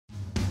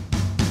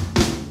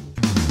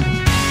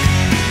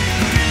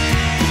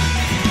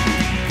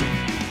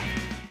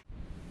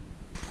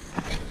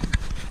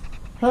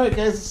Alright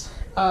guys,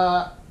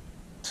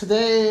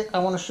 today I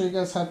want to show you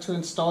guys how to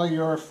install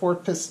your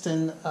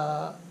 4-piston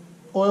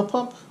oil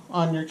pump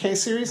on your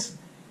K-Series.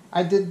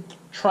 I did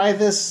try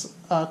this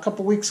a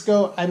couple weeks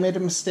ago. I made a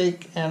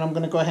mistake and I'm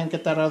going to go ahead and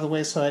get that out of the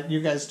way so that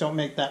you guys don't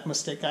make that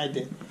mistake I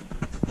did.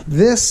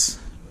 This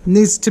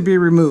needs to be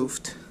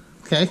removed,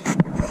 okay?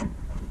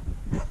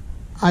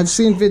 I've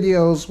seen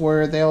videos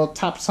where they'll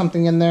tap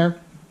something in there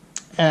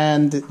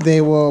and they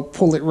will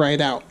pull it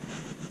right out.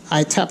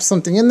 I tapped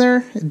something in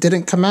there, it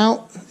didn't come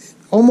out,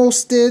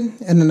 almost did,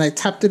 and then I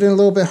tapped it in a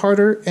little bit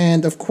harder,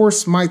 and of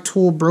course my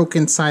tool broke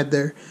inside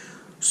there.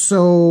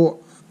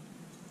 So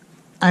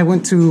I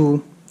went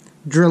to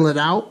drill it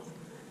out,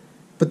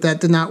 but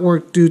that did not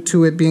work due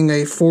to it being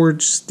a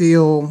forged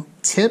steel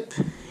tip,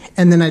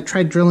 and then I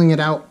tried drilling it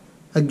out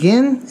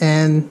again,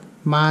 and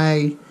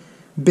my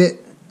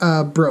bit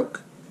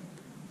broke.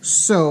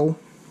 So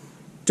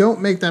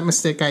don't make that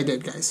mistake I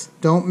did, guys.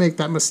 Don't make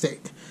that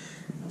mistake.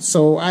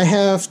 So I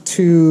have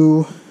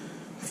to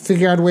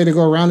figure out a way to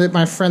go around it.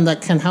 My friend that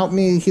can help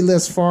me, he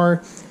lives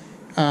far.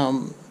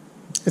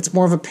 It's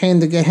more of a pain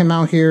to get him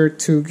out here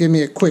to give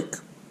me a quick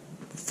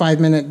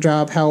 5-minute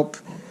job help,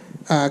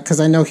 because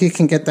I know he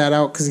can get that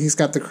out because he's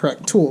got the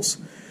correct tools.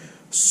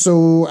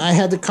 So I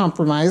had to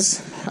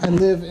compromise. I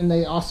live in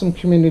an awesome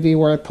community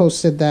where I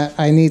posted that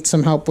I need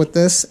some help with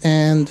this,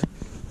 and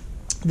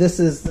this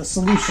is the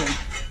solution.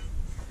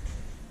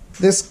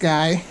 This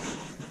guy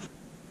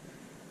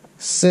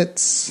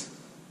sits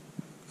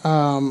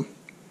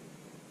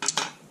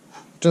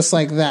just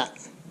like that.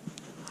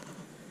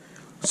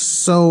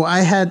 So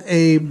I had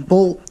a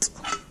bolt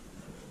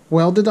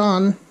welded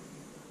on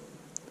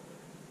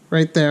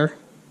right there,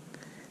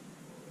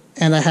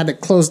 and I had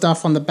it closed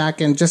off on the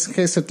back end just in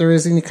case if there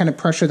is any kind of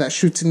pressure that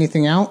shoots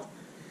anything out,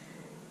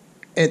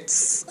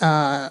 it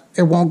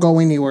won't go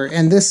anywhere.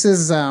 And this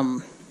is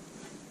let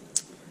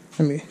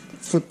me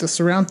flip this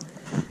around.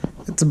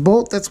 It's a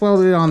bolt that's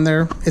welded on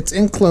there. It's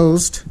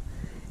enclosed,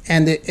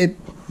 and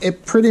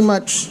it pretty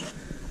much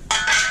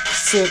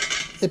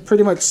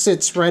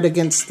sits right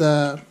against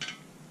the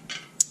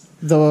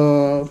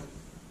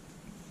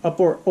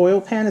upper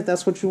oil pan, if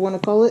that's what you want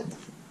to call it.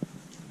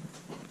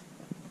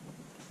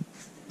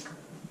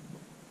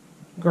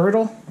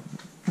 Girdle?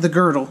 The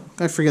girdle.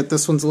 I forget,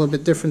 this one's a little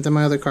bit different than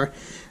my other car.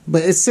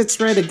 But it sits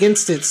right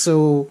against it,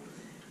 so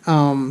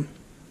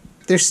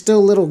there's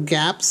still little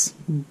gaps,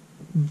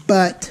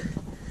 but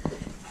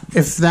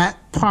if that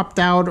popped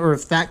out or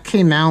if that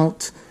came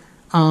out,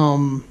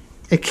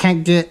 it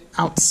can't get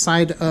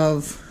outside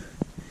of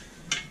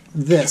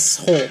this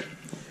hole.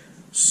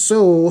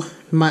 So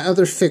my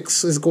other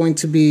fix is going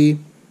to be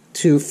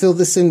to fill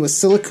this in with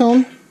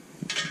silicone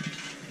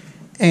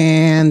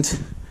and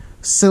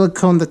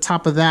silicone the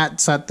top of that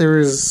so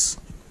that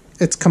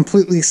it's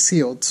completely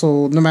sealed.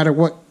 So no matter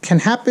what can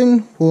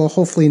happen will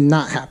hopefully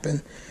not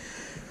happen.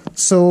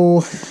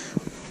 So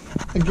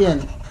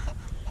again,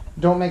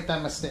 don't make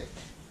that mistake.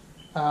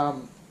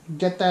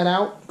 Get that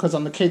out, because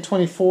on the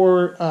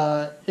K24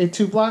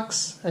 A2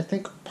 blocks, I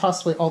think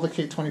possibly all the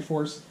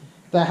K24s,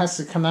 that has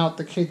to come out.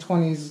 The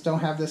K20s don't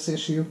have this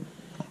issue,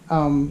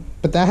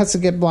 but that has to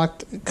get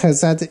blocked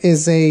because that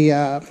is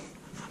a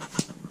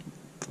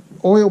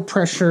oil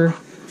pressure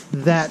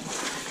that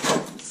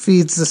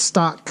feeds the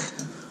stock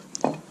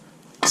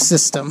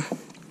system,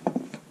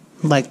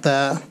 like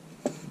the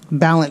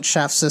balance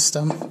shaft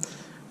system,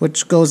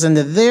 which goes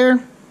into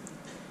there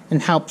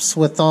and helps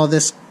with all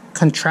this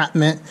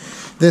contraptment.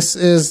 This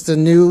is the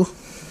new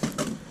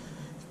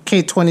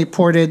K20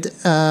 ported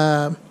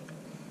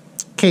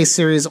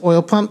K-Series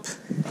oil pump.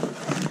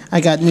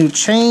 I got new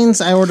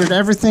chains. I ordered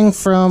everything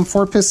from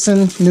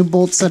 4-piston, new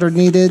bolts that are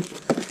needed,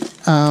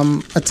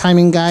 a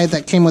timing guide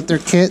that came with their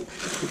kit,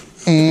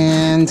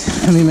 and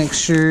let me make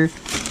sure.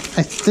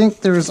 I think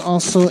there's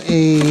also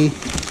a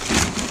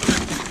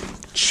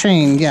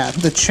chain. Yeah,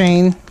 the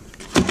chain.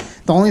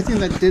 The only thing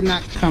that did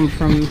not come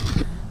from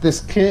this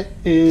kit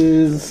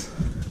is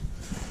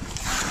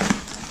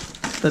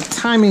the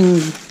timing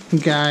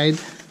guide.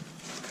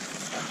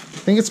 I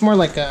think it's more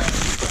like a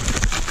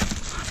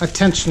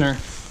tensioner.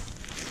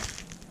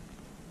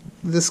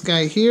 This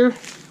guy here,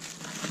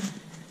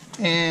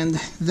 and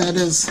that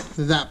is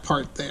that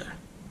part there.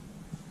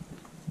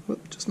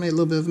 Whoop, just made a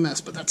little bit of a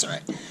mess, but that's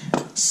alright.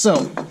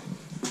 So,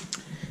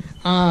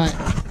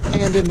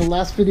 and in the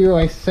last video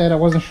I said I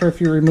wasn't sure if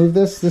you removed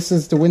this. This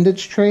is the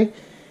windage tray,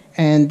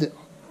 and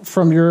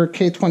from your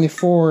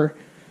K24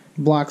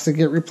 blocks that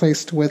get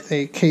replaced with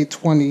a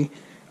K20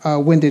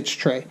 windage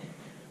tray.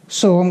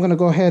 So I'm going to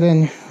go ahead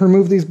and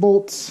remove these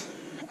bolts,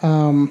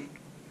 remove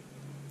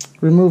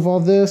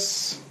all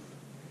this.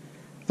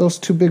 Those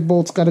two big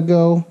bolts got to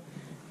go,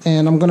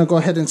 and I'm going to go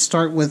ahead and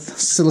start with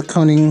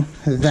siliconing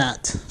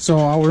that. So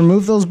I'll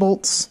remove those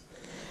bolts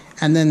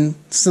and then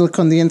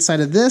silicone the inside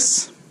of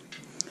this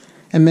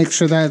and make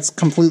sure that it's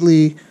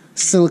completely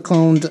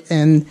siliconed,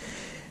 and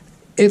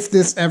if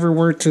this ever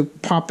were to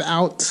pop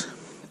out,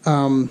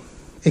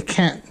 it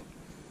can't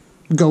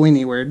go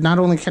anywhere. Not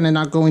only can it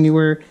not go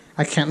anywhere,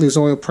 I can't lose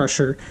oil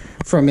pressure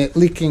from it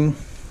leaking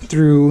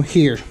through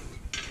here.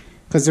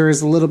 because there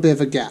is a little bit of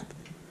a gap.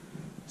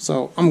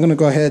 So I'm going to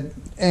go ahead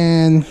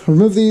and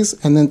remove these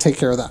and then take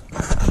care of that.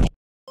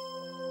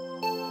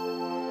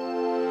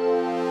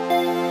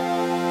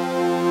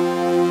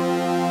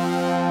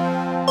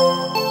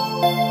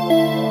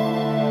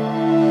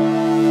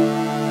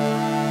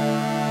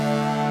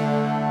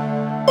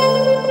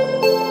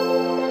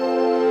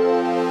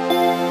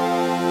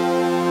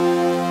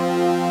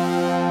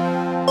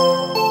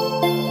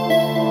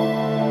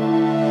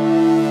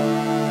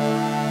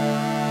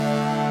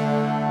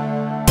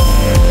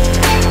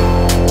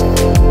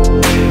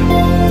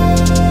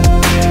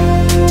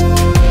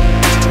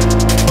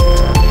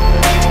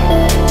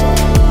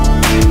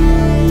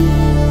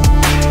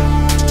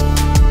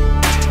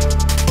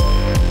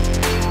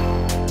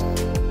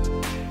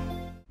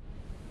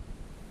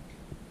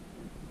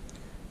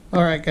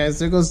 Alright guys,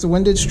 there goes the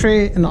windage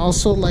tray, and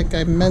also like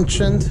I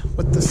mentioned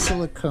with the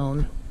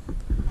silicone,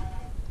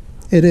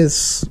 it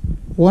is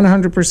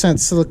 100%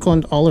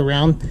 siliconed all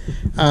around.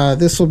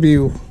 This will be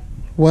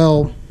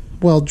well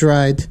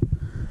dried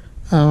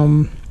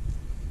by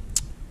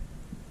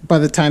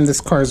the time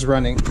this car is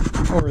running,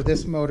 or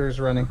this motor is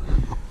running.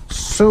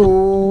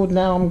 So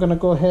now I'm gonna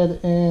go ahead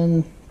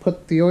and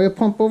put the oil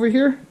pump over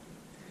here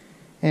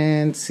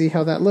and see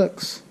how that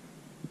looks.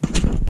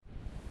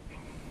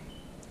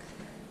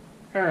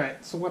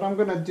 Alright, so what I'm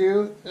going to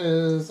do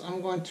is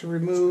I'm going to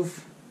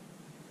remove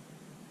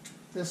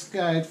this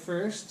guide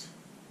first.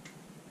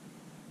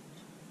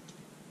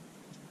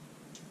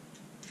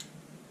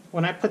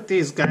 When I put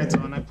these guides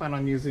on, I plan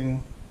on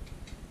using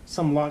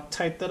some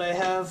Loctite that I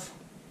have.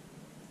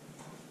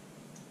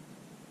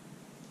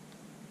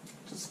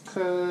 Just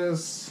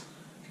because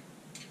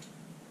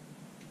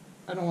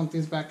I don't want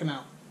these backing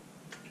out.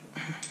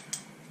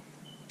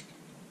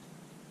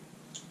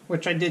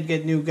 Which I did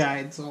get new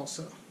guides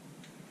also.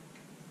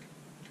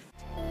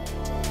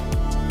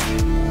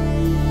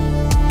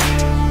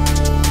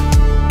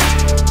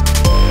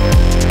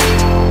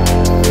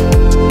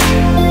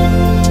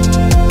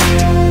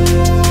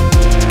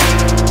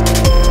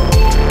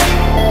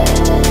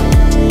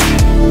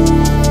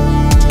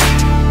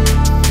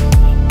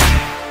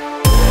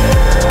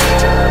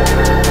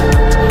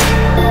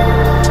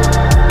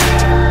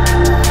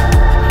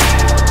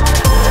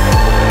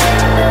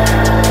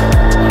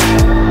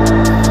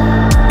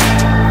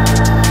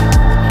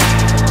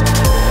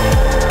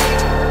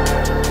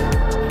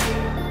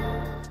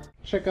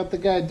 Check out the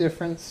guide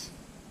difference.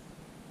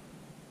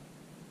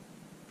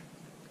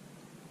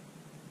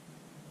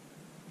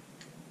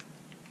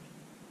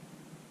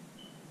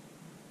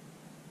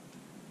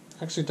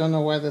 Actually don't know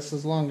why this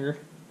is longer.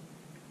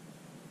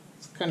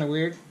 It's kind of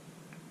weird.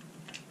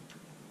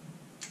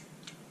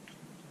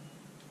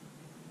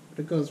 But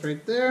it goes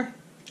right there.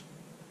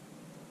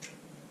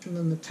 And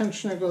then the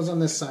tensioner goes on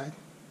this side.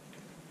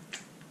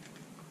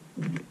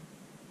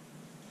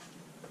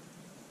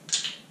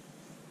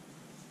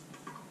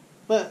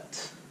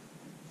 But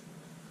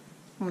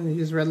I'm going to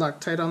use red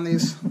Loctite on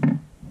these.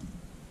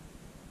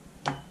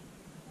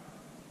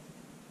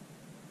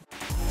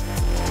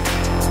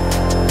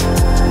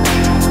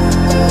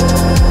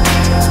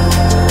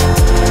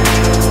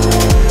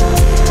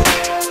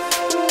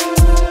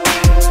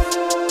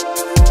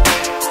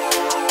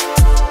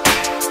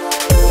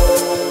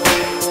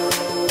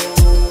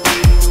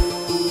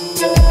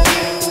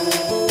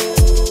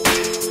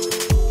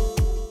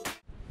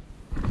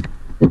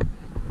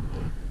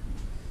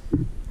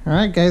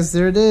 Alright guys,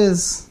 there it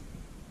is.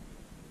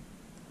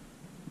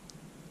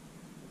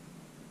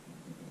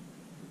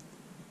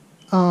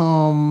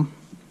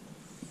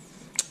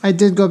 I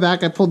did go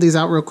back, I pulled these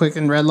out real quick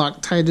and red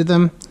Loctited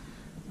them.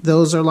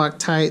 Those are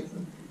Loctite.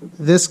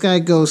 This guy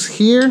goes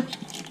here,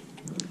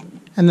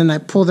 and then I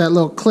pull that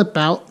little clip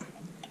out,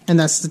 and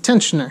that's the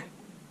tensioner.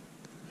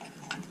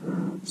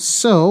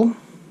 So,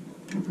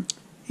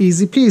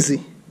 easy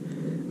peasy.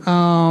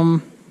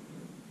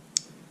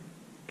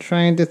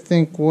 Trying to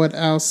think what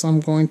else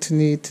I'm going to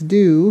need to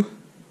do.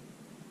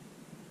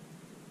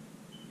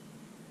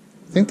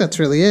 I think that's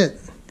really it.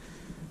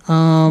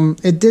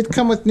 It did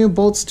come with new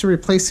bolts to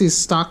replace these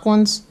stock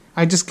ones.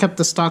 I just kept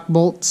the stock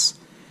bolts.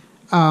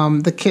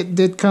 The kit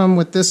did come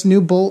with this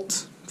new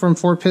bolt from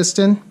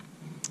Piston.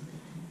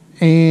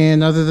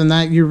 And other than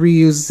that, you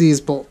reuse these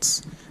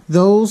bolts.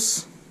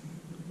 Those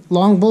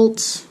long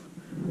bolts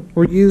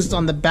were used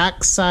on the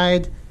back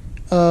side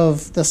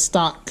of the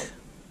stock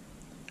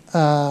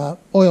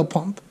oil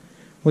pump,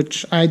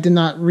 which I did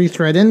not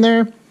rethread in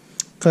there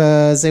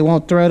because they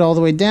won't thread all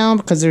the way down,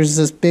 because there's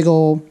this big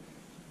old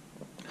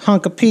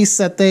hunk of piece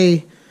that's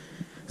a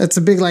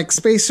big like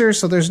spacer,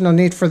 so there's no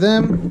need for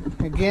them.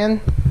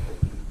 Again,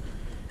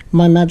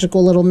 my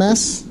magical little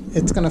mess.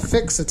 It's gonna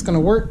fix, it's gonna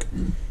work,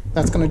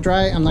 that's gonna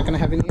dry. I'm not gonna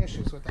have any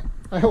issues with that,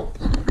 I hope.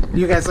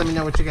 You guys let me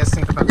know what you guys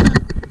think about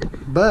that.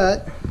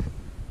 But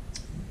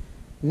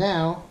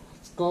now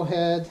let's go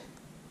ahead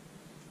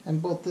and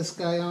bolt this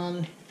guy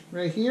on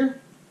right here.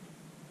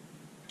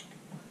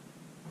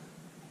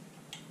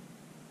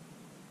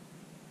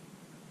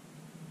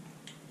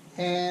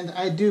 And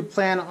I do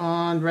plan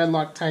on red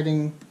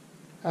Loctiting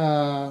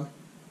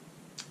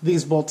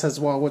these bolts as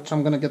well, which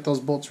I'm going to get those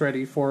bolts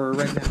ready for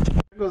right now.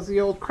 There goes the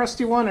old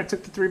crusty one. I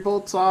took the 3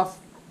 bolts off.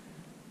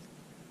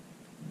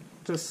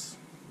 Just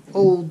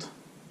old.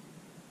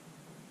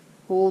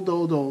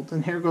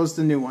 And here goes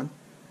the new one.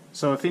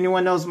 So if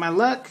anyone knows my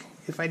luck,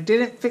 if I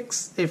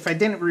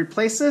didn't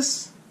replace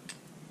this,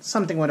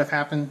 something would have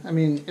happened. I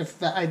mean,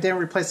 if I didn't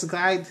replace the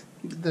guide,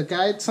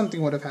 something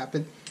would have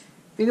happened.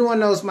 If anyone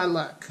knows my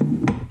luck,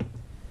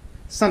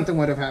 something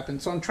would have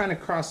happened. So I'm trying to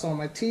cross all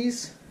my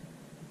T's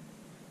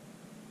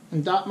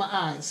and dot my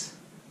I's.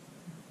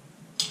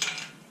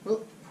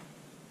 Oh.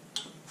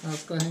 Now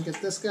let's go ahead and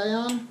get this guy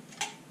on.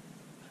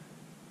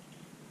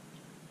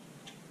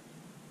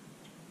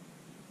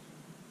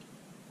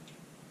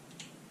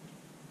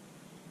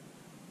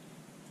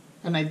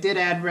 And I did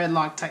add red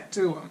Loctite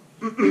to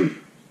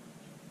them.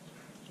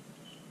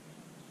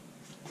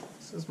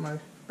 This is my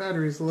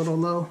battery's a little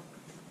low.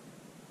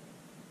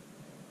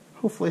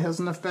 Hopefully it has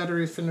enough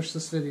battery to finish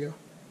this video.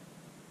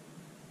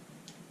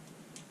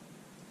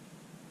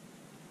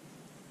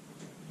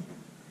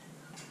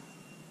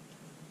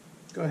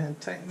 Go ahead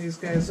and tighten these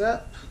guys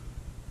up.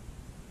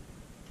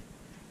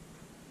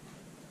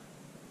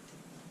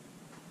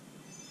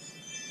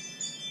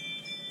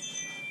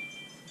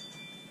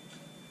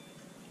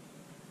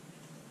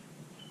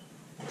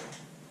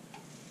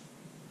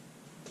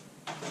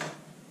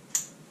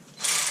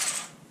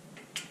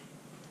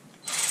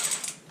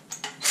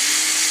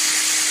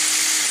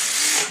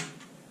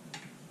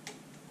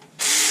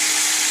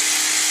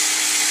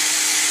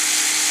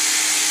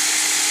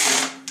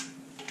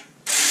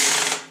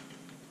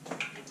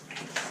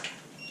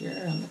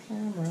 Here on the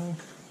camera.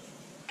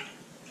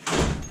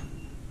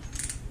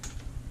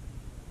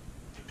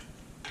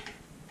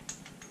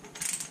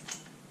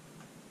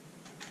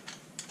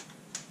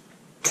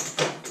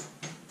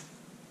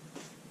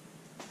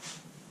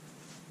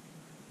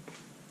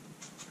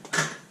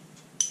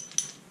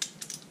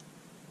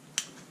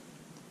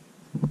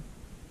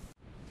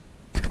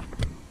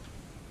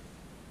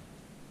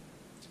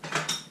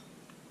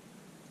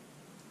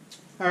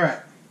 All right.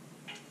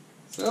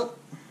 So.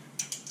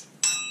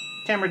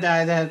 Camera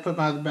died, I had to put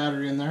my other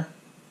battery in there.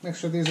 Make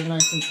sure these are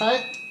nice and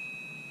tight.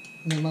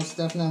 And they most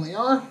definitely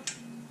are.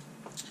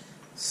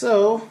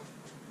 So,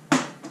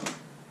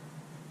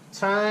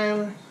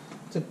 time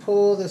to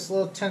pull this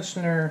little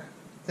tensioner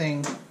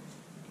thing.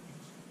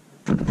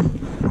 I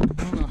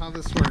don't know how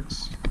this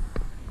works.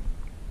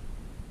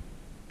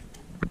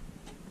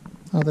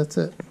 Oh, that's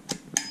it.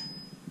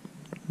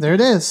 There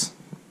it is.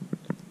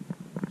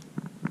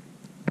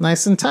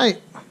 Nice and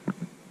tight.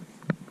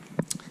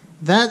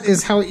 That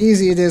is how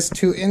easy it is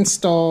to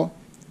install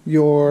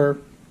your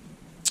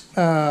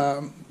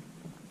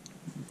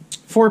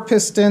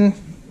 4-piston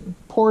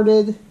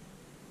ported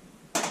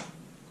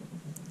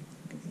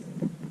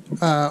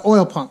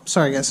oil pump.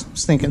 Sorry guys, I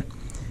was thinking.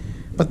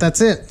 But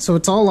that's it. So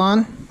it's all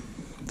on.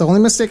 The only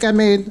mistake I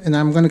made, and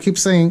I'm going to keep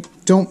saying,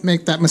 don't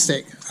make that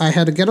mistake. I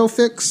had a ghetto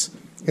fix.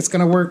 It's going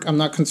to work. I'm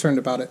not concerned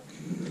about it.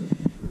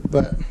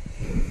 But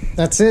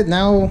that's it.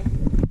 Now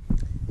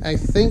I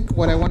think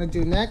what I want to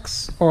do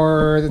next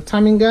are the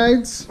timing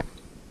guides.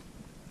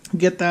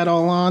 Get that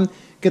all on.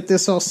 Get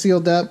this all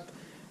sealed up.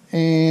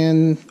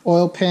 And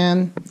oil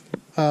pan,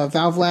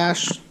 valve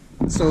lash.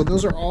 So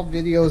those are all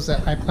videos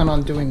that I plan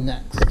on doing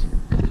next.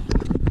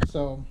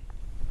 So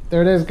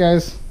there it is,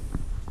 guys.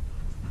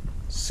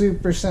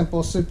 Super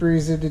simple, super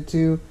easy to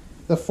do.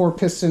 The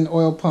 4-piston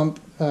oil pump.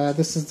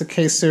 This is the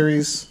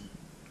K-Series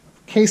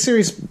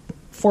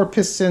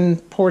 4-piston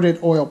ported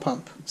oil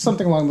pump.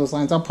 Something along those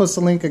lines. I'll post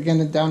the link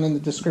again down in the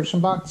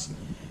description box.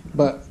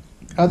 But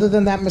other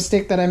than that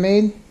mistake that I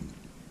made,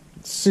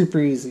 super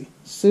easy.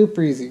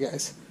 Super easy,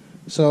 guys.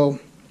 So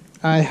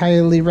I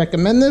highly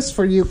recommend this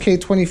for you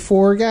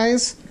K24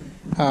 guys.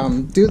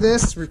 Do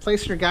this.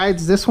 Replace your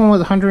guides. This one was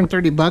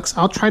 130 bucks.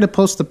 I'll try to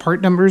post the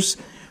part numbers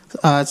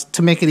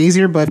to make it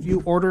easier. But if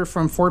you order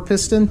from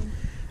 4-piston,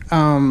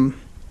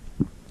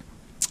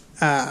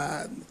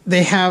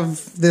 they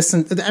have this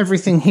and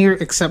everything here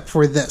except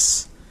for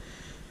this.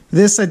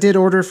 This I did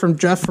order from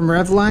Jeff from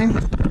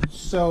Revline.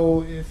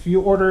 So if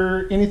you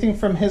order anything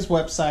from his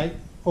website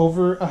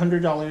over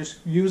 $100,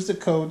 use the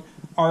code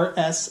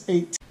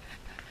RS18.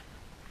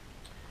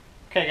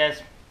 Okay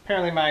guys,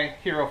 apparently my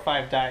Hero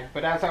 5 died,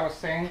 but as I was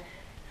saying,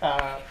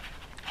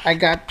 I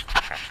got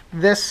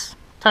this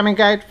timing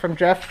guide from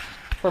Jeff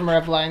from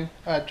Revline,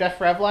 Jeff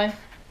Revline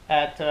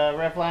at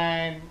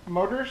Revline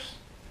Motors,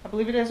 I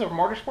believe it is, or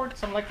Motorsport,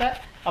 something like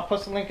that. I'll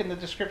post a link in the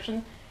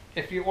description.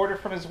 If you order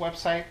from his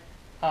website,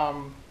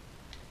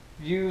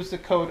 use the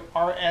code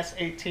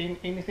RS18.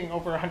 Anything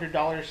over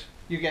 $100,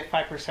 you get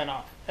 5%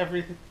 off.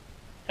 Every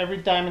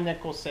dime and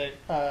nickel is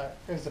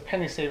a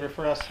penny saver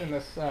for us in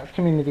this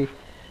community.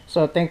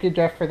 So thank you,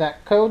 Jeff, for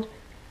that code.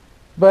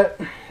 But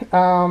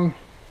that's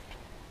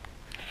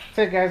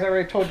it, guys. I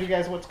already told you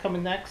guys what's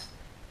coming next.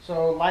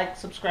 So like,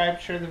 subscribe,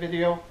 share the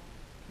video.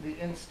 The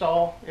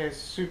install is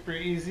super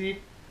easy.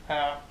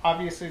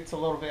 Obviously, it's a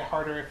little bit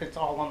harder if it's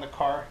all on the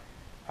car.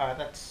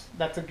 That's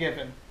a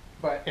given.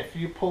 But if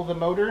you pull the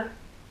motor,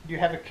 you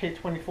have a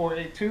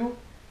K24 A2,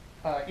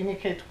 any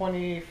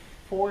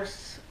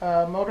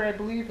K24 motor, I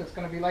believe. It's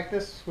going to be like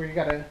this, where you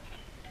got to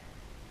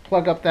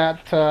plug up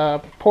that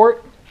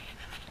port.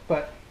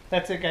 But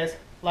that's it, guys.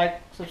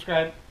 Like,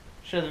 subscribe,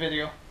 share the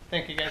video.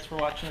 Thank you guys for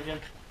watching again.